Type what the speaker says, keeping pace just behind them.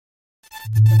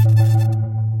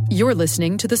You're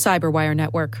listening to the Cyberwire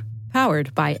Network,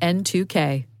 powered by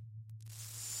N2K.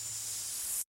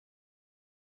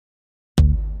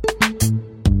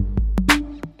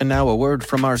 And now a word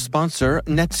from our sponsor,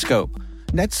 Netskope.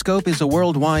 Netskope is a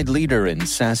worldwide leader in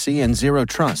SASE and Zero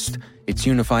Trust. Its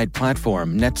unified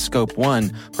platform, Netskope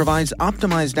One, provides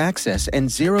optimized access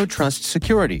and Zero Trust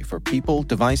security for people,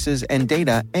 devices, and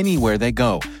data anywhere they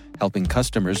go, helping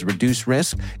customers reduce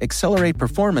risk, accelerate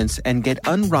performance, and get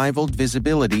unrivaled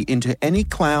visibility into any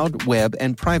cloud, web,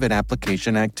 and private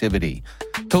application activity.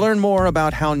 To learn more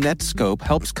about how Netskope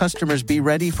helps customers be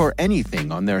ready for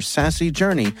anything on their SASE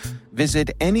journey, visit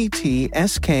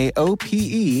netskope.com.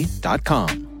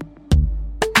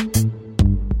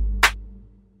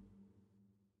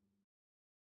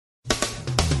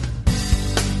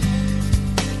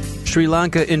 Sri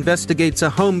Lanka investigates a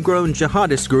homegrown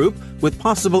jihadist group with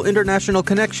possible international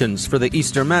connections for the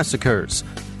Easter massacres.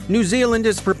 New Zealand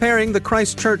is preparing the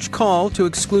Christchurch call to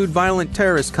exclude violent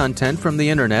terrorist content from the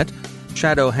internet.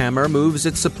 ShadowHammer moves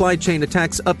its supply chain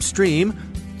attacks upstream.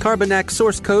 Carbanak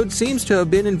source code seems to have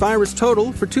been in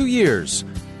VirusTotal for 2 years.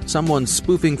 Someone's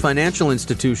spoofing financial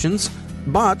institutions.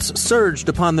 Bots surged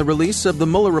upon the release of the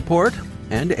Mueller Report.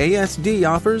 And ASD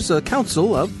offers a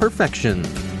counsel of perfection.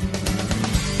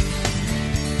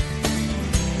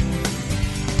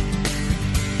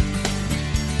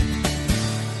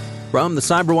 From the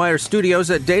Cyberwire studios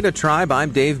at Data Tribe,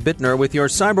 I'm Dave Bittner with your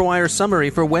Cyberwire summary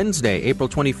for Wednesday, April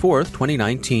 24th,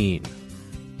 2019.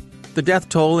 The death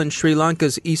toll in Sri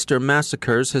Lanka's Easter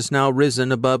massacres has now risen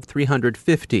above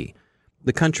 350.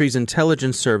 The country's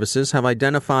intelligence services have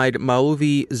identified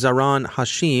Maulvi Zaran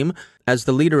Hashim as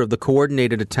the leader of the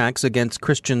coordinated attacks against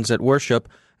Christians at worship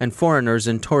and foreigners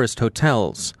in tourist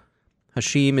hotels.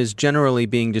 Hashim is generally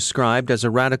being described as a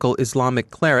radical Islamic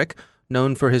cleric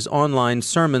known for his online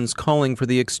sermons calling for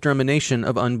the extermination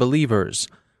of unbelievers.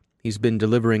 He's been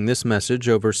delivering this message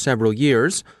over several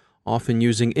years, often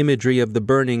using imagery of the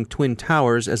burning Twin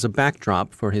Towers as a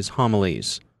backdrop for his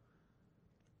homilies.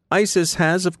 ISIS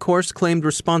has, of course, claimed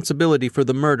responsibility for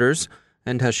the murders,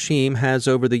 and Hashim has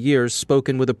over the years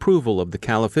spoken with approval of the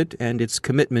caliphate and its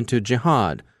commitment to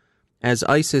jihad. As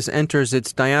ISIS enters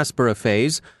its diaspora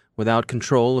phase, without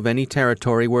control of any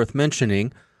territory worth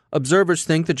mentioning, observers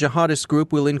think the jihadist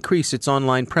group will increase its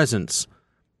online presence.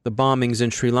 The bombings in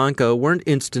Sri Lanka weren't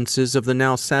instances of the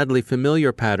now sadly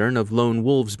familiar pattern of lone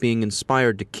wolves being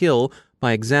inspired to kill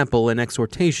by example and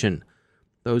exhortation.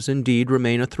 Those indeed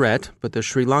remain a threat, but the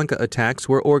Sri Lanka attacks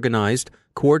were organized,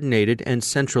 coordinated, and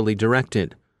centrally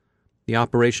directed. The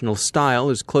operational style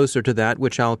is closer to that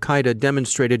which al-Qaeda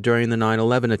demonstrated during the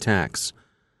 9/11 attacks.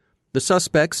 The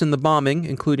suspects in the bombing,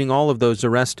 including all of those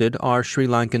arrested, are Sri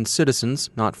Lankan citizens,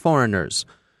 not foreigners.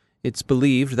 It's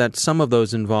believed that some of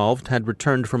those involved had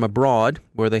returned from abroad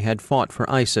where they had fought for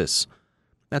ISIS.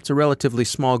 That's a relatively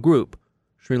small group.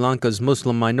 Sri Lanka's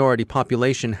Muslim minority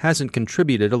population hasn't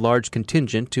contributed a large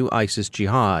contingent to ISIS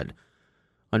jihad.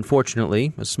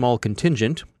 Unfortunately, a small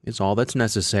contingent is all that's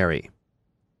necessary.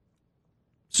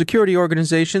 Security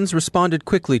organizations responded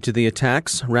quickly to the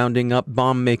attacks, rounding up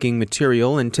bomb-making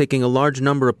material and taking a large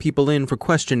number of people in for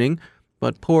questioning,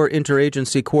 but poor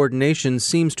interagency coordination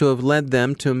seems to have led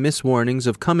them to miss warnings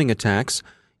of coming attacks,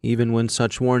 even when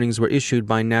such warnings were issued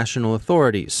by national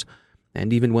authorities,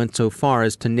 and even went so far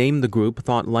as to name the group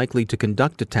thought likely to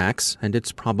conduct attacks and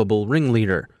its probable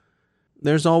ringleader.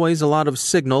 There's always a lot of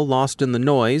signal lost in the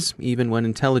noise, even when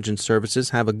intelligence services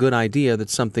have a good idea that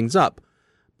something's up.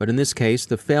 But in this case,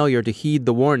 the failure to heed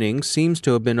the warning seems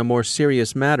to have been a more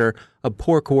serious matter of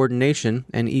poor coordination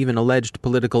and even alleged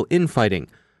political infighting,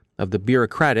 of the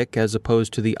bureaucratic as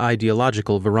opposed to the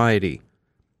ideological variety.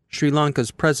 Sri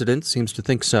Lanka's president seems to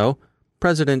think so.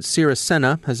 President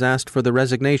Sirisena has asked for the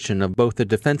resignation of both the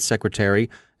defense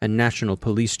secretary and national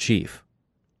police chief.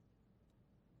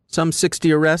 Some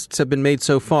 60 arrests have been made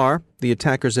so far. The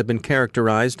attackers have been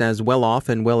characterized as well-off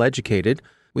and well-educated,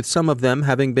 with some of them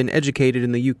having been educated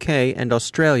in the UK and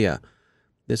Australia.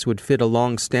 This would fit a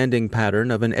long-standing pattern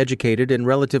of an educated and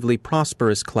relatively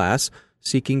prosperous class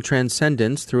seeking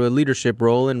transcendence through a leadership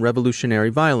role in revolutionary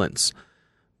violence.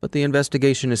 But the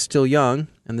investigation is still young,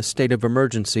 and the state of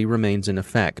emergency remains in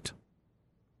effect.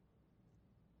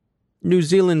 New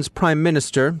Zealand's Prime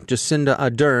Minister, Jacinda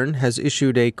Ardern, has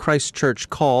issued a Christchurch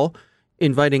call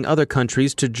inviting other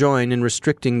countries to join in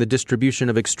restricting the distribution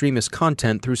of extremist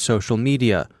content through social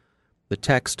media. The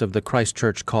text of the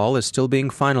Christchurch call is still being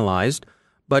finalized,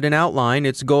 but in outline,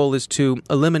 its goal is to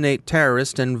eliminate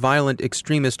terrorist and violent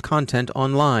extremist content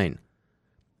online.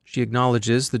 She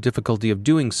acknowledges the difficulty of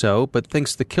doing so, but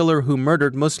thinks the killer who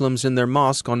murdered Muslims in their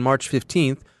mosque on March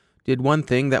 15th did one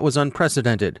thing that was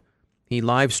unprecedented. He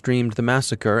live-streamed the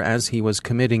massacre as he was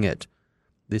committing it.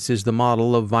 This is the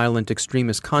model of violent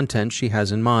extremist content she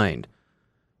has in mind.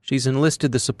 She's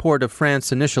enlisted the support of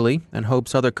France initially and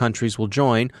hopes other countries will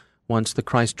join once the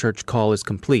Christchurch call is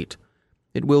complete.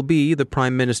 It will be, the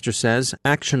Prime Minister says,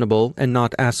 actionable and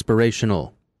not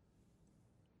aspirational.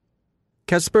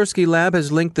 Kaspersky Lab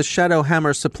has linked the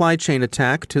ShadowHammer supply chain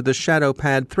attack to the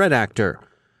ShadowPad threat actor.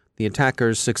 The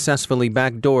attackers successfully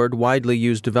backdoored widely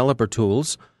used developer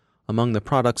tools. Among the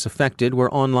products affected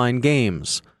were online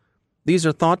games. These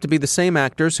are thought to be the same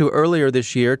actors who earlier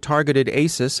this year targeted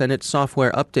ASUS and its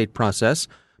software update process,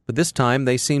 but this time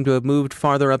they seem to have moved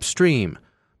farther upstream.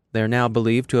 They are now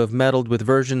believed to have meddled with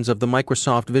versions of the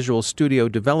Microsoft Visual Studio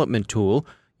development tool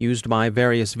used by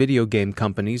various video game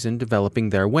companies in developing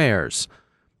their wares.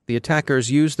 The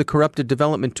attackers used the corrupted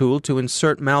development tool to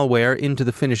insert malware into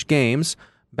the finished games,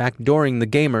 backdooring the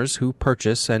gamers who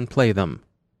purchase and play them.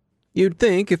 You'd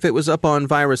think if it was up on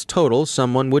VirusTotal,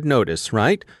 someone would notice,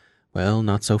 right? Well,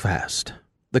 not so fast.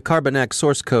 The Carbanak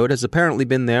source code has apparently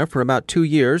been there for about 2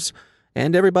 years,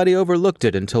 and everybody overlooked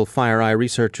it until FireEye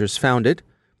researchers found it.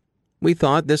 We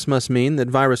thought this must mean that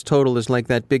VirusTotal is like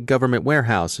that big government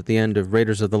warehouse at the end of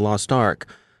Raiders of the Lost Ark,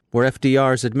 where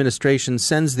FDR's administration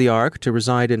sends the Ark to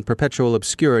reside in perpetual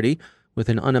obscurity with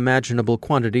an unimaginable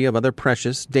quantity of other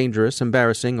precious, dangerous,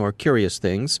 embarrassing, or curious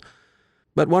things.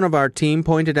 But one of our team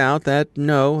pointed out that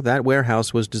no, that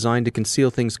warehouse was designed to conceal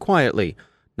things quietly,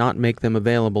 not make them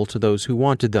available to those who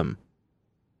wanted them.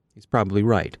 He's probably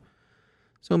right.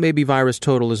 So maybe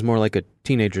VirusTotal is more like a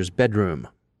teenager's bedroom.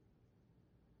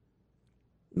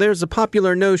 There's a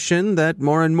popular notion that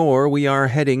more and more we are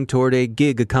heading toward a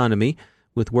gig economy,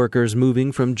 with workers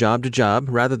moving from job to job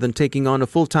rather than taking on a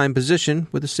full-time position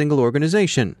with a single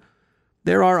organization.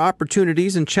 There are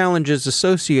opportunities and challenges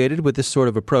associated with this sort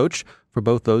of approach for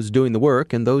both those doing the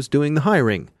work and those doing the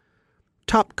hiring.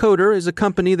 TopCoder is a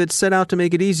company that set out to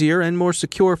make it easier and more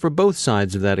secure for both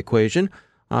sides of that equation,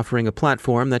 offering a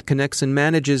platform that connects and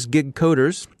manages gig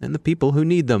coders and the people who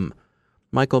need them.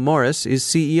 Michael Morris is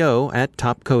CEO at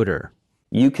TopCoder.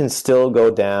 You can still go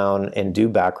down and do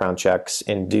background checks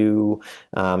and do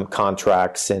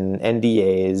contracts and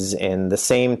NDAs and the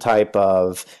same type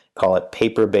of, call it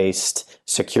paper-based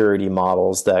security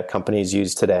models that companies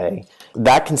use today.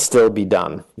 That can still be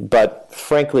done. But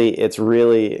frankly, it's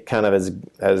really kind of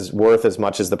as worth as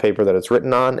much as the paper that it's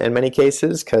written on in many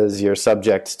cases, because you're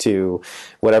subject to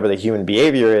whatever the human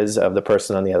behavior is of the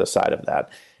person on the other side of that.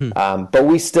 But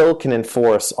we still can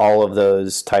enforce all of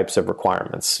those types of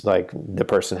requirements. Like the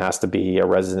person has to be a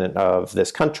resident of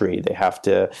this country. They have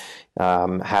to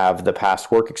have the past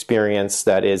work experience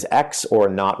that is X or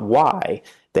not Y.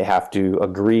 They have to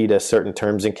agree to certain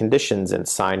terms and conditions and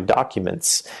sign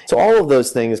documents. So all of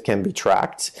those things can be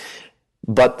tracked.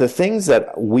 But the things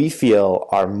that we feel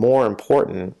are more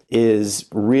important is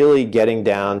really getting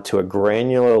down to a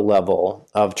granular level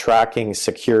of tracking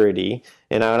security.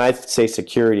 And when I say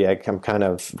security, I'm kind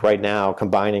of right now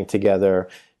combining together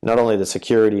not only the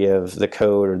security of the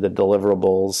code or the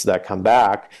deliverables that come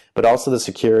back, but also the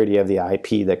security of the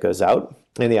IP that goes out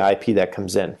and the IP that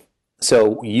comes in.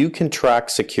 So you can track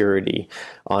security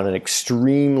on an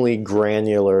extremely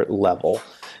granular level.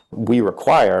 We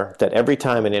require that every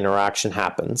time an interaction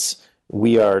happens,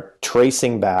 we are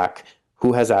tracing back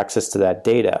who has access to that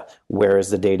data, where is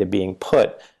the data being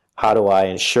put, how do I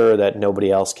ensure that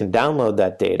nobody else can download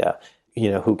that data,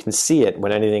 who can see it.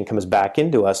 When anything comes back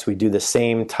into us, we do the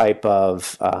same type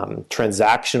of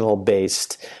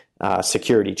transactional-based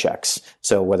security checks.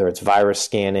 So whether it's virus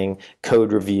scanning,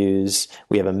 code reviews,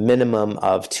 we have a minimum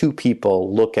of 2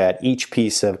 people look at each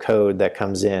piece of code that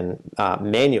comes in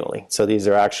manually. So these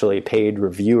are actually paid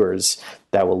reviewers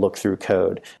that will look through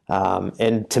code.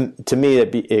 And to me,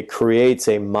 it creates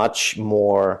a much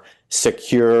more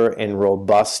secure and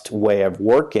robust way of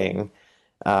working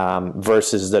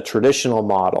versus the traditional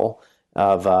model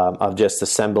of just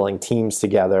assembling teams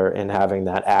together and having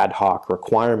that ad hoc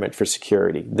requirement for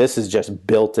security. This is just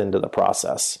built into the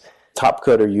process.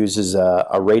 TopCoder uses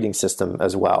a rating system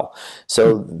as well.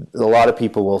 So a lot of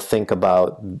people will think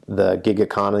about the gig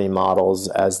economy models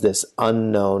as this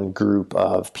unknown group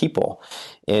of people.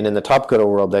 And in the TopCoder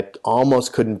world, that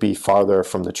almost couldn't be farther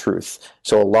from the truth.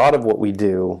 So a lot of what we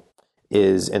do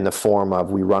is in the form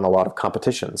of, we run a lot of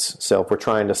competitions. So if we're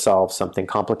trying to solve something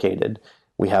complicated,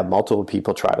 we have multiple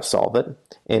people try to solve it,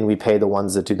 and we pay the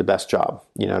ones that do the best job.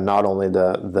 Not only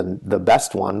the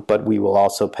best one, but we will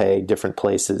also pay different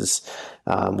places.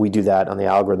 We do that on the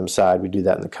algorithm side, we do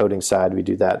that in the coding side, we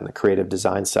do that in the creative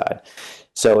design side.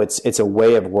 So it's a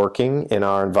way of working in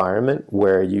our environment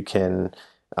where you can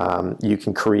you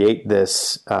can create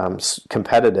this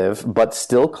competitive but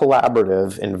still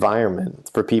collaborative environment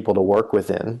for people to work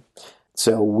within.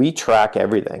 So we track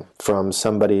everything from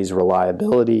somebody's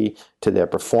reliability to their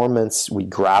performance. We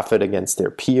graph it against their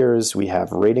peers. We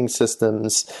have rating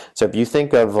systems. So if you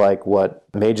think of like what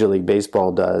Major League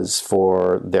Baseball does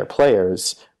for their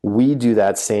players, we do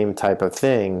that same type of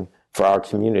thing for our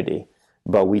community,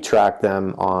 but we track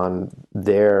them on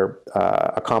their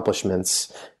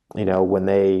accomplishments. When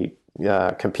they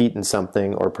compete in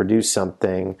something or produce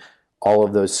something, all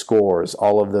of those scores,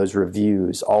 all of those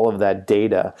reviews, all of that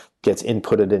data gets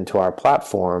inputted into our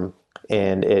platform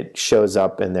and it shows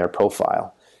up in their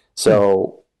profile.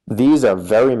 So these are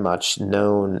very much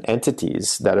known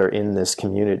entities that are in this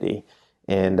community.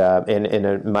 And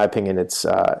in my opinion, that's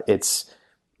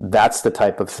the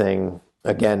type of thing.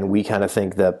 Again, we kind of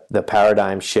think that the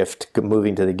paradigm shift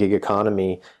moving to the gig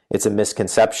economy, it's a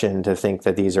misconception to think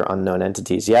that these are unknown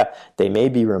entities. Yeah, they may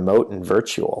be remote and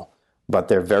virtual, but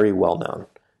they're very well known.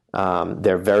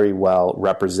 They're very well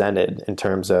represented in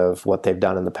terms of what they've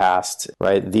done in the past,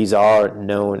 right? These are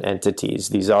known entities.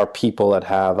 These are people that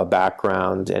have a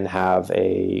background and have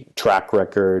a track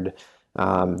record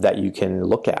that you can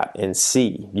look at and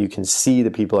see. You can see the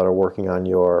people that are working on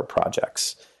your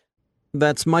projects.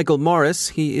 That's Michael Morris.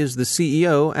 He is the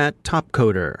CEO at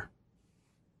Topcoder.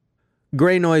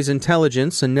 Gray Noise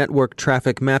Intelligence, a network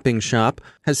traffic mapping shop,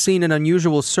 has seen an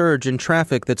unusual surge in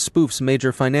traffic that spoofs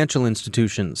major financial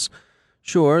institutions.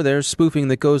 Sure, there's spoofing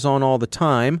that goes on all the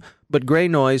time, but Gray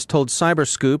Noise told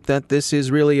Cyberscoop that this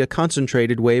is really a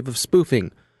concentrated wave of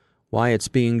spoofing. Why it's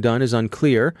being done is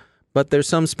unclear, but there's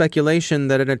some speculation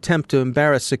that an attempt to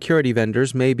embarrass security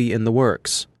vendors may be in the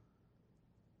works.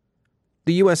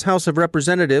 The U.S. House of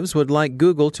Representatives would like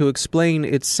Google to explain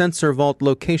its Sensor Vault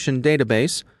location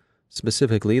database.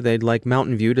 Specifically, they'd like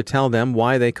Mountain View to tell them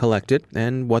why they collect it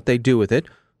and what they do with it,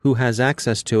 who has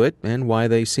access to it, and why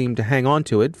they seem to hang on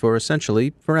to it for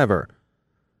essentially forever.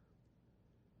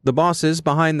 The bosses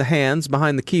behind the hands,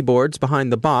 behind the keyboards,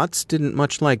 behind the bots didn't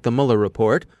much like the Mueller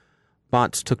Report.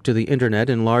 Bots took to the internet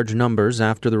in large numbers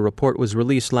after the report was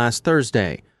released last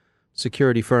Thursday.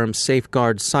 Security firm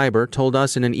Safeguard Cyber told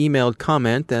us in an emailed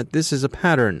comment that this is a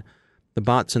pattern. The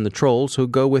bots and the trolls who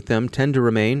go with them tend to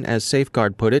remain, as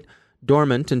Safeguard put it,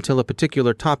 dormant until a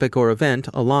particular topic or event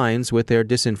aligns with their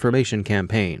disinformation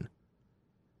campaign.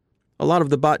 A lot of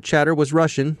the bot chatter was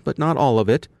Russian, but not all of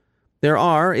it. There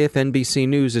are, if NBC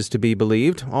News is to be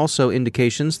believed, also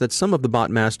indications that some of the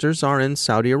bot masters are in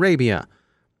Saudi Arabia.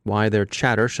 Why their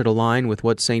chatter should align with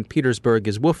what St. Petersburg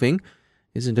is woofing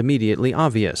isn't immediately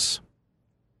obvious.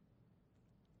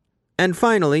 And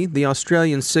finally, the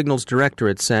Australian Signals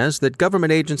Directorate says that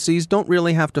government agencies don't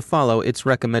really have to follow its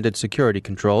recommended security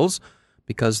controls,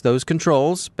 because those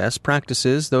controls, best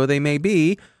practices though they may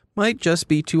be, might just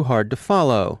be too hard to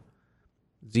follow.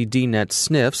 ZDNet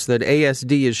sniffs that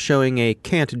ASD is showing a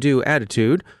can't-do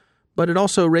attitude, but it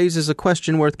also raises a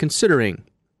question worth considering.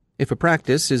 If a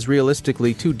practice is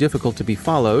realistically too difficult to be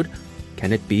followed,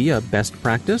 can it be a best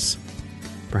practice?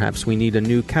 Perhaps we need a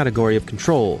new category of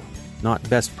control. Not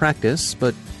best practice,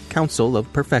 but counsel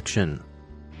of perfection.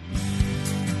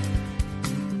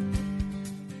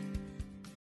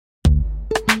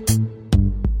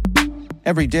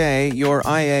 Every day, your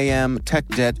IAM tech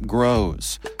debt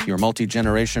grows. Your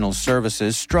multi-generational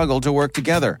services struggle to work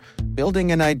together.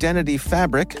 Building an identity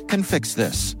fabric can fix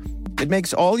this. It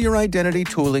makes all your identity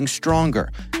tooling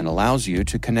stronger and allows you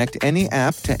to connect any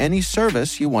app to any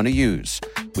service you want to use,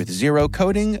 with zero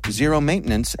coding, zero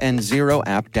maintenance, and zero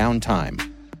app downtime.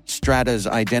 Strata's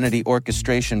identity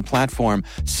orchestration platform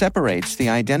separates the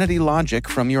identity logic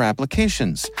from your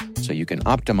applications, so you can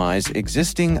optimize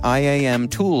existing IAM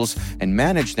tools and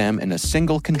manage them in a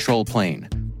single control plane.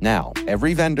 Now,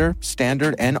 every vendor,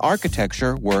 standard, and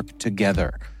architecture work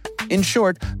together. In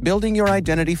short, building your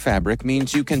identity fabric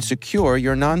means you can secure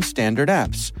your non-standard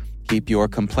apps, keep your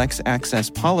complex access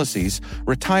policies,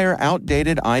 retire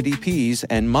outdated IDPs,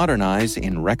 and modernize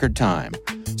in record time.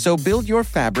 So build your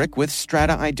fabric with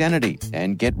Strata Identity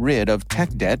and get rid of tech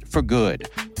debt for good.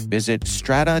 Visit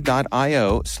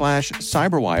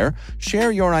strata.io/cyberwire,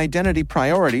 share your identity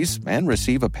priorities, and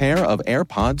receive a pair of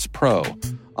AirPods Pro.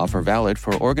 Offer valid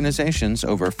for organizations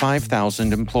over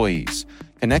 5,000 employees.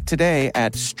 Connect today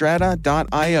at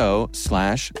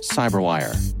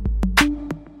strata.io/cyberwire.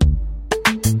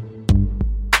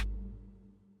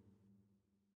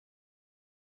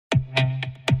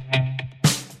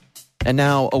 And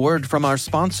now, a word from our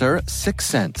sponsor,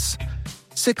 6sense.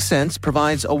 Sixth Sense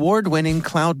provides award-winning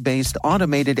cloud-based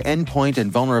automated endpoint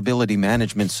and vulnerability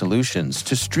management solutions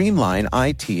to streamline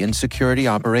IT and security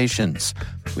operations.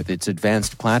 With its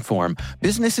advanced platform,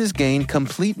 businesses gain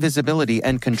complete visibility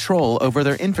and control over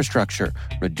their infrastructure,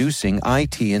 reducing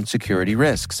IT and security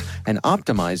risks and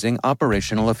optimizing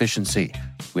operational efficiency.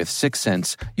 With Sixth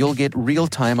Sense, you'll get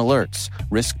real-time alerts,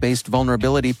 risk-based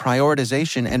vulnerability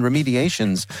prioritization and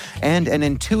remediations, and an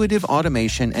intuitive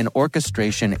automation and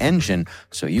orchestration engine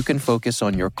so you can focus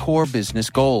on your core business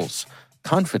goals,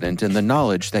 confident in the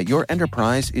knowledge that your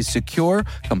enterprise is secure,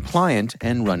 compliant,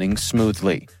 and running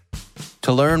smoothly.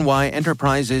 To learn why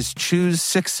enterprises choose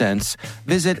Sixth Sense,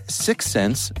 visit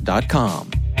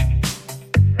sixthsense.com.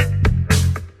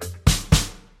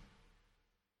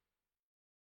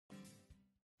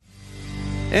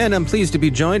 And I'm pleased to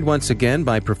be joined once again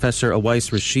by Professor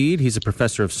Awais Rashid. He's a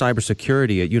professor of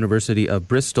cybersecurity at University of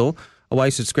Bristol.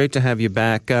 Awais, it's great to have you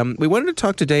back. We wanted to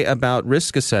talk today about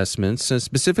risk assessments,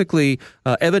 specifically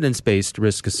evidence-based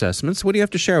risk assessments. What do you have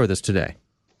to share with us today?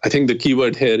 I think the key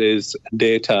word here is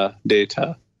data,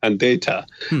 and data.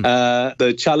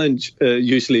 The challenge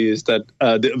usually is that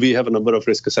we have a number of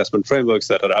risk assessment frameworks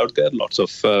that are out there, lots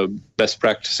of best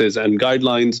practices and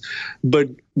guidelines, but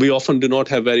we often do not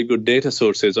have very good data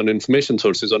sources and information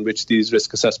sources on which these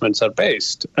risk assessments are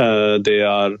based. They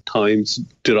are times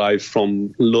derived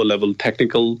from low-level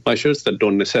technical measures that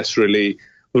don't necessarily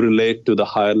relate to the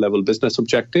higher-level business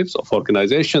objectives of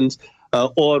organizations,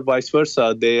 or vice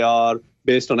versa. They are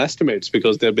based on estimates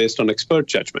because they're based on expert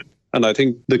judgment. And I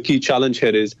think the key challenge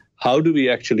here is how do we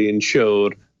actually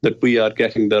ensure that we are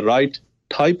getting the right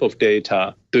type of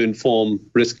data to inform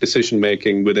risk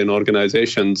decision-making within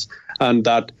organizations, and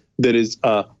that there is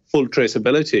a full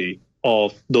traceability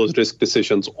of those risk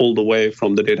decisions all the way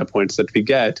from the data points that we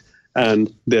get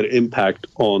and their impact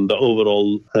on the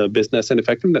overall business and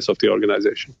effectiveness of the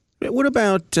organization. What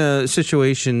about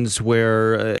situations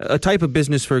where a type of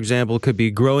business, for example, could be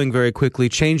growing very quickly,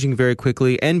 changing very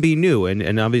quickly, and be new?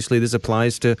 And obviously this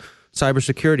applies to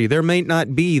cybersecurity. There may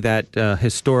not be that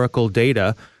historical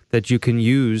data that you can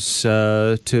use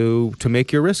to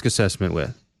make your risk assessment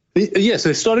with. Yes,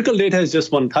 historical data is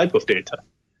just one type of data.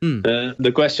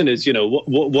 The question is,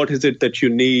 what is it that you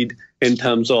need in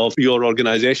terms of your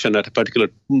organization at a particular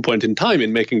point in time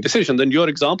in making decisions? And your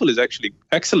example is actually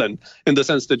excellent in the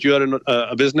sense that you are in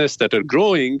a business that are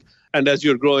growing, and as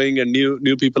you're growing and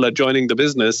new people are joining the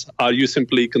business, are you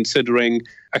simply considering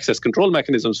access control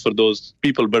mechanisms for those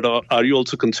people, but are you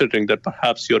also considering that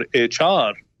perhaps your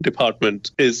HR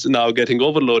department is now getting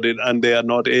overloaded and they are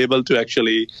not able to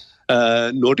actually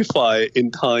notify in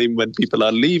time when people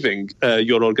are leaving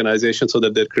your organization so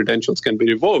that their credentials can be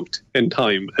revoked in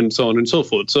time, and so on and so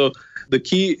forth. So the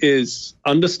key is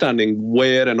understanding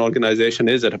where an organization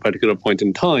is at a particular point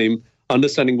in time,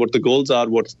 understanding what the goals are,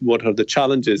 what are the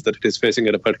challenges that it is facing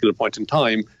at a particular point in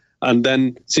time, and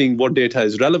then seeing what data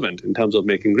is relevant in terms of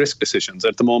making risk decisions.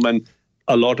 At the moment,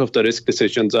 a lot of the risk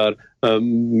decisions are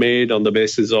made on the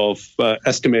basis of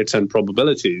estimates and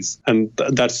probabilities, and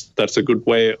that's a good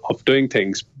way of doing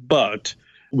things. But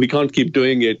we can't keep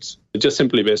doing it just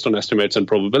simply based on estimates and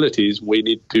probabilities. We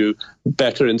need to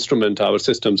better instrument our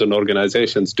systems and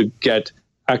organizations to get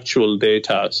actual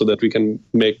data so that we can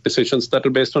make decisions that are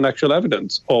based on actual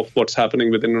evidence of what's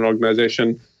happening within an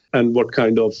organization and what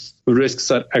kind of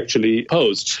risks are actually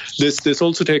posed. This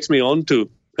also takes me on to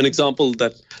an example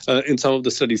that in some of the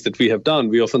studies that we have done,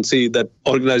 we often see that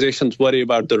organizations worry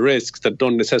about the risks that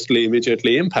don't necessarily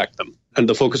immediately impact them. And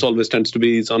the focus always tends to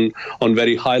be on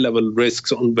very high-level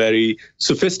risks, on very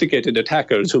sophisticated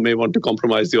attackers who may want to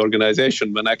compromise the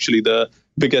organization, when actually the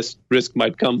biggest risk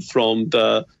might come from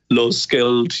the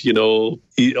low-skilled,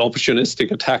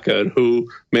 opportunistic attacker who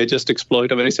may just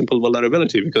exploit a very simple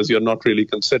vulnerability because you're not really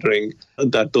considering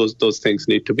that those things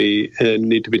need to be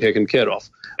taken care of.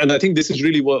 And I think this is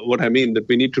really what I mean, that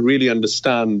we need to really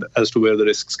understand as to where the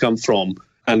risks come from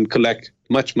and collect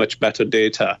much, much better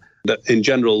data. That in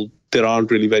general, there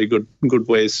aren't really very good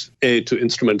ways, to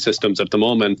instrument systems at the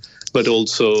moment, but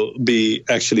also B,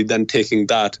 actually then taking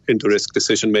that into risk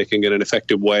decision-making in an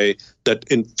effective way that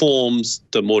informs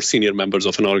the more senior members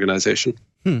of an organization.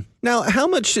 Now, how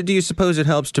much do you suppose it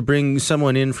helps to bring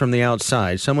someone in from the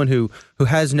outside, someone who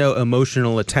has no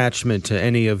emotional attachment to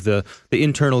any of the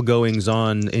internal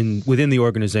goings-on within the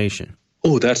organization?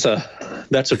 Oh, that's a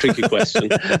tricky question.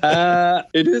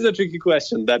 It is a tricky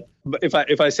question. That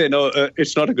if I say no,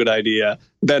 it's not a good idea,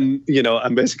 then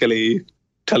I'm basically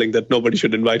telling that nobody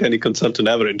should invite any consultant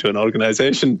ever into an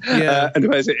organization. Yeah. And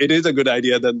if I say it is a good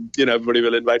idea, then everybody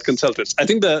will invite consultants. I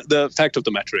think the fact of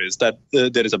the matter is that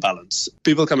there is a balance.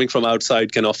 People coming from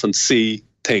outside can often see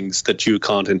things that you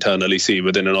can't internally see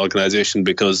within an organization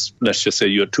because, let's just say,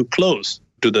 you're too close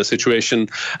to the situation,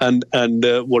 and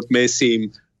what may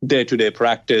seem day-to-day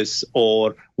practice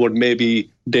or what may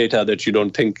be data that you don't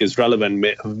think is relevant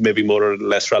may be more or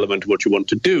less relevant to what you want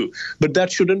to do. But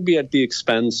that shouldn't be at the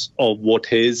expense of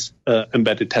what is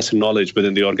embedded testing knowledge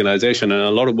within the organization. And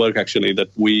a lot of work actually that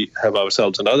we have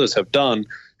ourselves and others have done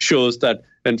shows that,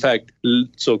 in fact,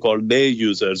 so-called lay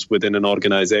users within an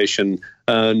organization,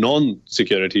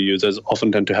 non-security users,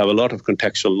 often tend to have a lot of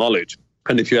contextual knowledge.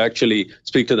 And if you actually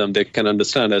speak to them, they can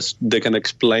understand, they can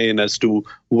explain as to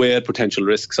where potential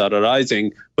risks are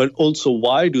arising, but also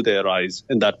why do they arise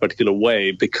in that particular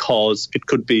way? Because it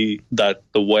could be that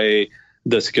the way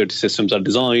the security systems are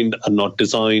designed are not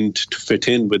designed to fit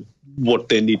in with what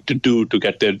they need to do to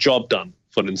get their job done,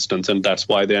 for instance. And that's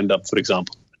why they end up, for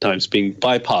example, at times being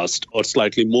bypassed or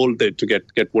slightly molded to get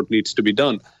what needs to be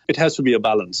done. It has to be a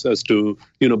balance as to,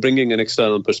 bringing an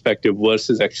external perspective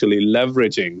versus actually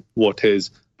leveraging what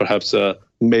is perhaps a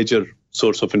major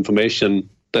source of information,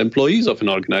 the employees of an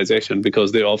organization,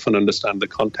 because they often understand the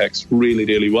context really,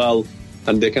 really well,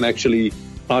 and they can actually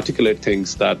articulate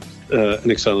things that an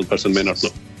external person may not know.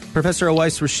 Professor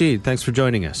Awais Rashid, thanks for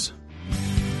joining us.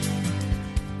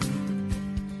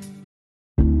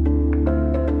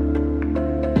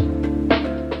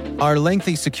 Are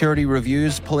lengthy security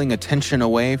reviews pulling attention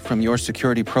away from your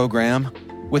security program?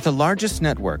 With the largest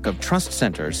network of trust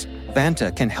centers,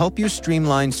 Vanta can help you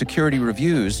streamline security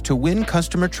reviews to win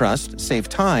customer trust, save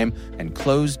time, and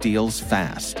close deals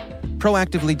fast.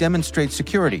 Proactively demonstrate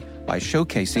security by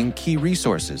showcasing key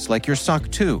resources like your SOC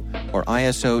 2 or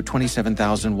ISO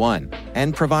 27001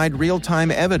 and provide real-time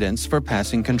evidence for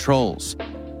passing controls.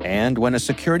 And when a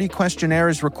security questionnaire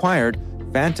is required,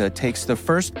 Vanta takes the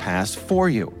first pass for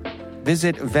you.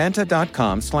 Visit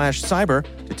vanta.com/cyber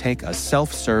to take a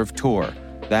self-serve tour.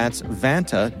 That's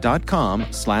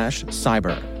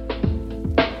vanta.com/cyber.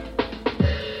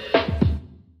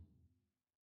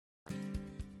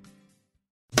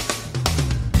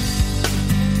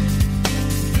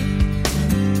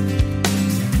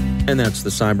 And that's the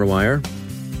Cyberwire.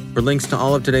 For links to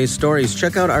all of today's stories,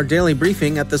 check out our daily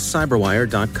briefing at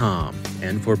thecyberwire.com.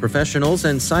 And for professionals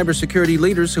and cybersecurity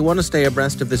leaders who want to stay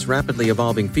abreast of this rapidly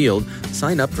evolving field,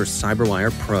 sign up for CyberWire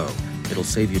Pro. It'll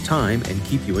save you time and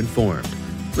keep you informed.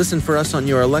 Listen for us on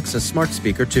your Alexa smart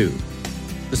speaker, too.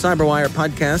 The Cyberwire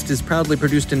podcast is proudly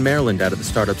produced in Maryland out of the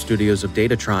startup studios of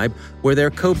Data Tribe, where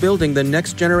they're co-building the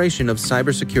next generation of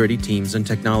cybersecurity teams and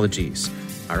technologies.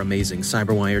 Our amazing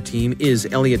Cyberwire team is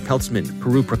Elliot Peltzman,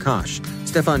 Puru Prakash,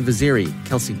 Stefan Vaziri,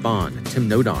 Kelsey Bond, Tim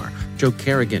Nodar, Joe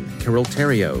Kerrigan, Carol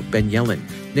Terrio, Ben Yellen,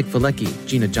 Nick Valecki,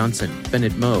 Gina Johnson,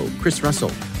 Bennett Moe, Chris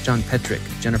Russell, John Petrick,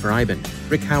 Jennifer Iben,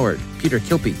 Rick Howard, Peter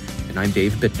Kilpie, and I'm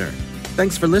Dave Bittner.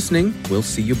 Thanks for listening. We'll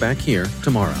see you back here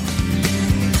tomorrow.